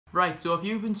Right, so if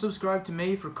you've been subscribed to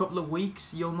me for a couple of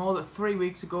weeks, you'll know that 3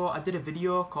 weeks ago I did a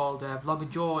video called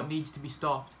VloggerJoe Needs to Be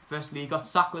Stopped. Firstly, he got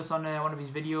sackless on one of his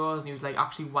videos, and he was like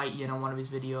actually whiting on one of his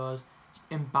videos. Just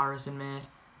embarrassing, mate.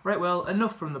 Right, well,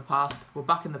 enough from the past. We're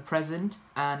back in the present,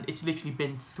 and it's literally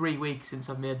been 3 weeks since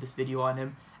I've made this video on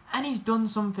him, and he's done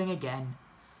something again.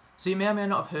 So you may or may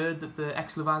not have heard that the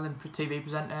ex-Love Island TV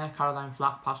presenter, Caroline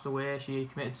Flack, passed away. She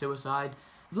committed suicide.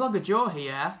 VloggerJoe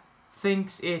here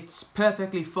thinks it's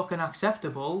perfectly fucking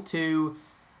acceptable to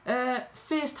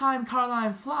FaceTime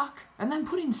Caroline Flack and then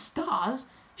put in stars,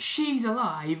 she's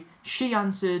alive, she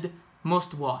answered,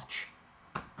 must watch.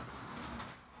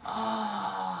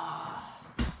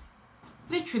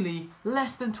 Literally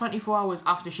less than 24 hours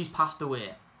after she's passed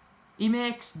away. He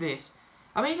makes this.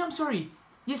 I mean, I'm sorry,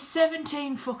 you're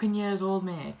 17 fucking years old,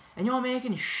 mate, and you're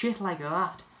making shit like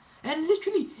that. And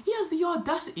literally, he has the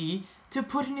audacity to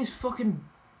put in his fucking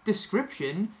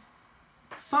description,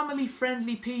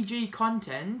 family-friendly PG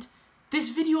content. This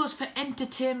video is for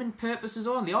entertainment purposes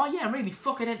only. Oh yeah, I'm really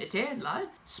fucking entertained, lad.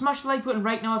 Smash the like button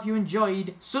right now if you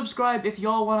enjoyed. Subscribe if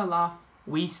y'all wanna laugh.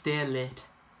 We stay lit.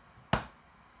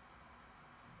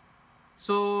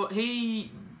 So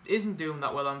he isn't doing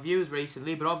that well on views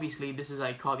recently, but obviously this has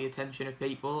like caught the attention of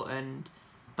people, and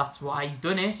that's why he's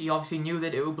done it. He obviously knew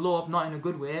that it would blow up, not in a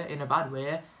good way, in a bad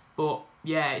way, but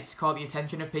yeah, it's caught the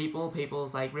attention of people.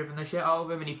 People's like ripping the shit out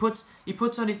of him, and he puts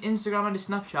on his Instagram and his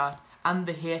Snapchat, and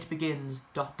the hate begins. ...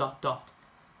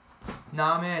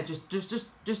 Nah, mate, just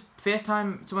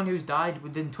FaceTime someone who's died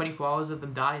within 24 hours of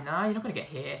them dying. Nah, you're not gonna get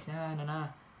hate. Nah.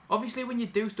 Obviously, when you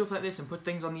do stuff like this and put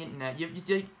things on the internet,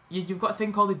 you've got a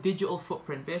thing called a digital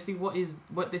footprint. Basically,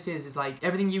 what this is like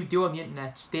everything you do on the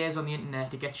internet stays on the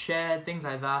internet. It gets shared, things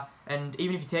like that, and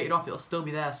even if you take it off, it'll still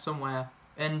be there somewhere.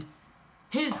 And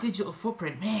his digital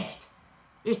footprint, mate,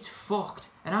 it's fucked.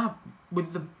 And I,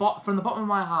 from the bottom of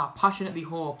my heart, passionately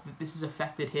hope that this has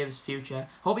affected his future.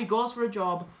 Hope he goes for a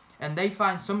job and they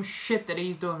find some shit that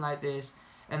he's done like this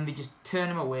and they just turn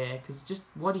him away, because it's just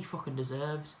what he fucking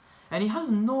deserves. And he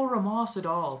has no remorse at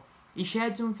all. He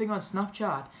shared something on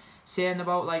Snapchat saying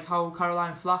about like how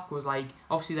Caroline Flack was like,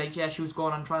 obviously like, yeah, she was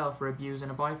going on trial for abusing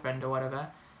a boyfriend or whatever.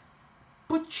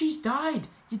 But she's died.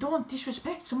 You don't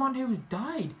disrespect someone who's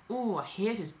died. Oh, I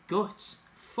hate his guts.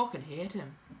 Fucking hate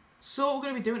him. So what we're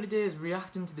going to be doing today is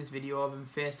reacting to this video of him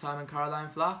FaceTiming Caroline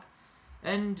Flack.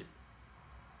 And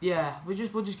yeah, we'll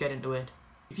just get into it.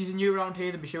 If you're new around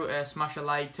here, then be sure to smash a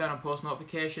like, turn on post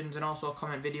notifications, and also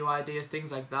comment video ideas,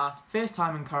 things like that.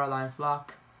 FaceTiming Caroline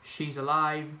Flack. She's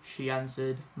alive. She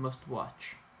answered, must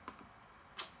watch.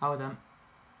 How are them?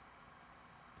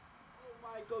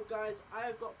 Good guys, I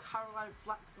have got Caroline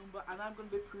Flack's number and I'm going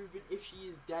to be proving if she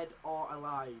is dead or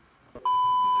alive.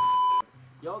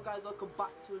 Yo guys, welcome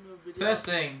back to another video. First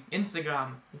thing,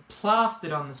 Instagram.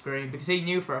 Plastered on the screen because he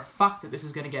knew for a fact that this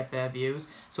was going to get bare views.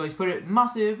 So he's put it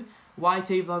massive YT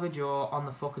VloggerJoe on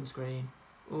the fucking screen.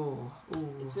 Oh.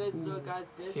 In today's video guys,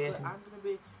 basically I'm going to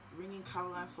be ringing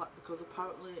Caroline Flack because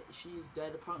apparently she is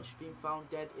dead. Apparently she's been found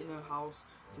dead in her house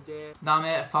today. Nah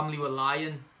mate, a family were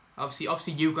lying.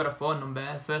 Obviously you've got a phone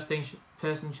number. First thing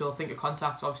person she'll think of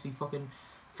contact's obviously fucking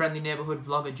friendly neighbourhood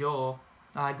VloggerJoe.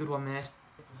 Good one, mate.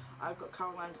 I've got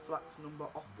Caroline Flack's number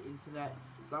off the internet.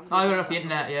 So I'm got it off the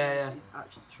internet, yeah. It's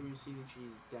actually true and seeing if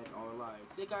she's dead or alive.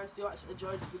 So guys, do you actually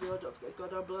enjoy this video? Don't forget to go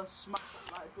down below and smash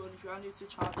that like button. If you are new to the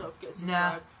channel, don't forget to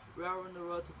subscribe. We are on the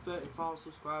road to 30,000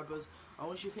 subscribers. And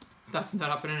once you've hit... That's not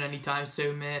happening anytime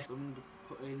soon, mate. So I'm going to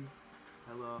put in,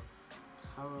 hello,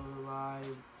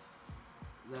 Caroline.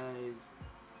 There's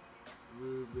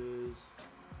rumours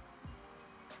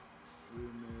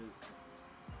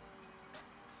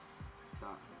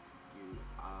that you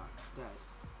are dead.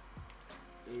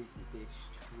 Is this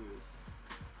true?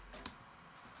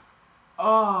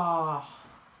 Oh,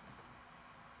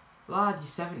 lad, you're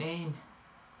 17.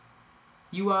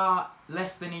 You are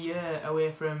less than a year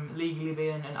away from legally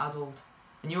being an adult,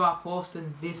 and you are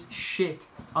posting this shit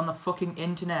on the fucking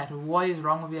internet. What is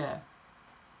wrong with you?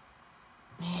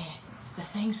 Mate, the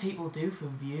things people do for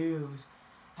views.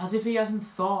 As if he hasn't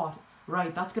thought,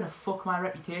 right, that's going to fuck my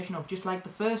reputation up. Just like the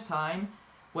first time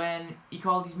when he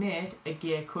called his mate a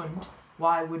gay cunt,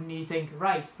 why wouldn't he think,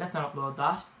 right, let's not upload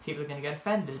that, people are going to get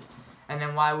offended. And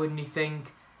then why wouldn't he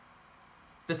think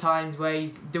the times where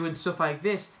he's doing stuff like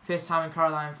this, FaceTiming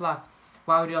Caroline Flack,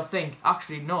 why would he think,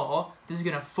 actually no, this is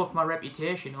going to fuck my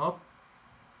reputation up.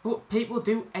 But people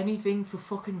do anything for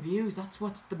fucking views. That's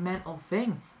what's the mental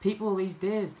thing. People these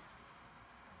days,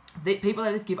 people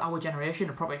like this give our generation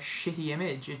a proper shitty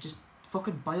image. It just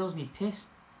fucking boils me piss.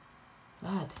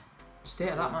 Lad, stay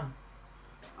at that, man.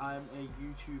 I'm a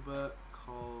YouTuber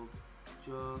called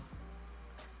Joe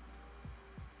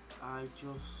I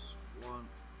just want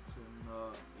to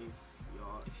know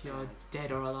if you're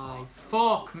dead or alive.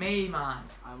 Fuck me, man.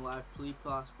 I'm like,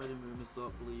 people are spreading rumours,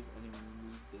 don't believe anyone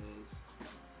in these days.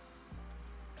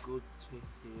 Good to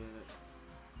hear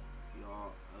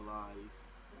you're alive.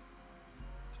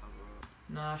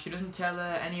 Nah, she doesn't tell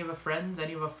any of her friends,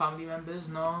 any of her family members,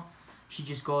 no. She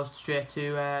just goes straight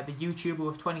to the YouTuber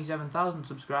with 27,000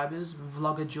 subscribers,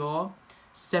 VloggerJoe,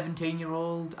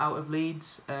 17-year-old, out of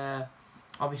Leeds.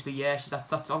 Obviously, yeah,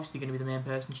 that's obviously going to be the main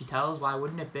person she tells. Why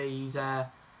wouldn't it be?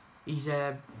 He's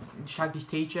shagged his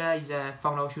teacher. He's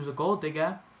found out she was a gold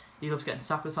digger. He loves getting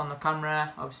sackless on the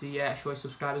camera. Obviously, yeah, show his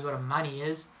subscribers what a man he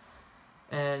is.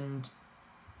 And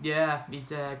yeah,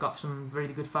 he's got some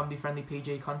really good family-friendly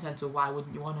PG content. So why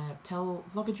wouldn't you want to tell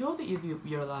VloggerJoe that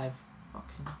you're alive?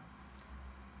 Fucking.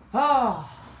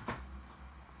 Ah.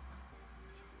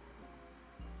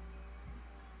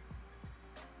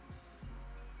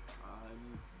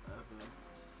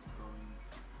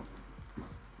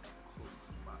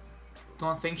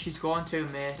 Don't think she's going to,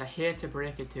 mate. I hate to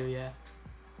break it to you.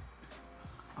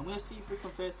 I'm gonna see if we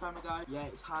can FaceTime a guy. Yeah,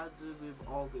 it's hard with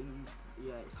all the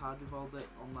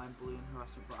online bullying and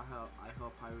harassment, but I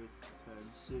hope I return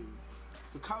soon.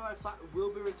 So Caroline Flack will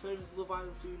be returning to Love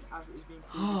Island soon, as it is being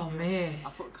proven. Oh, mate. I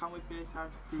put can we FaceTime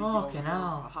to prove fucking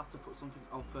hell. I'll have to put something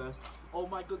on first. Oh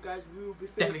my god, guys, we will be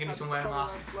definitely gonna be someone wearing a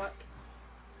mask. Flack.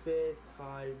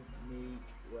 FaceTime me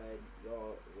when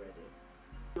you're ready.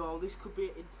 Yo, this could be an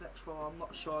internet troll, I'm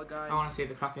not sure, guys. I want to see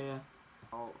the cracker, yeah.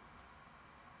 Oh.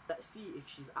 Let's see if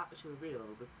she's actually real.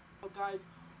 Oh, guys.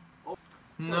 Oh,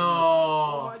 no.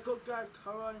 Oh my god, guys.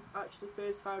 Caroline's actually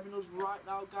FaceTiming us right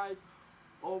now, guys.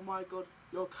 Oh my god.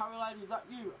 Yo, Caroline, is that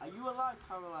you? Are you alive,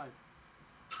 Caroline?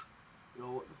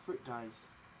 Yo, what the frick, guys?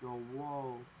 Yo,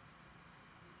 whoa.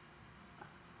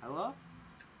 Hello?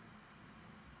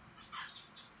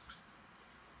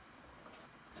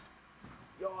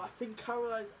 Yo, I think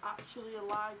Caroline's actually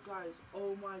alive, guys.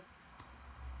 Oh my.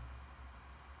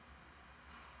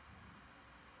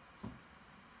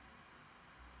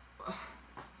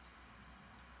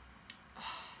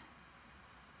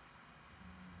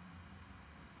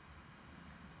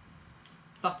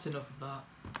 That's enough of that.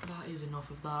 That is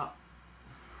enough of that.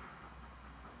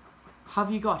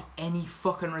 Have you got any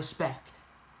fucking respect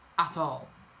at all?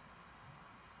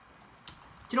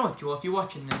 Do you know what, Joe, if you're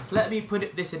watching this, let me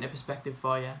put this into perspective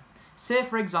for you. Say,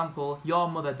 for example, your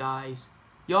mother dies.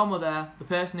 Your mother, the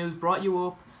person who's brought you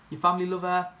up, your family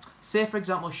lover, say, for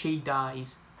example, she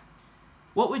dies.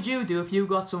 What would you do if you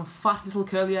got some fat little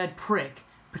curly-haired prick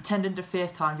pretending to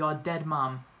FaceTime your dead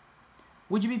mum?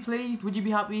 Would you be pleased? Would you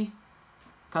be happy?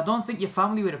 I don't think your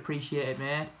family would appreciate it,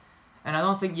 mate. And I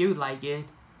don't think you'd like it.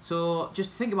 So,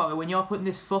 just think about it when you're putting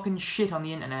this fucking shit on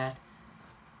the internet.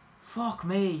 Fuck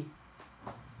me.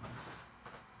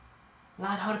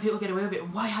 Lad, how do people get away with it?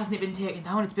 Why hasn't it been taken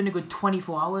down? It's been a good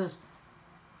 24 hours.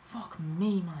 Fuck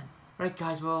me, man. Right,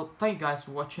 guys, well, thank you guys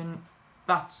for watching.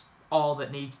 That's all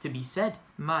that needs to be said.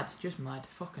 Mad, just mad.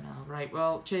 Fucking hell. Right,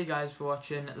 well, cheers, guys, for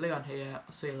watching. Leon here.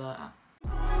 I'll see you later.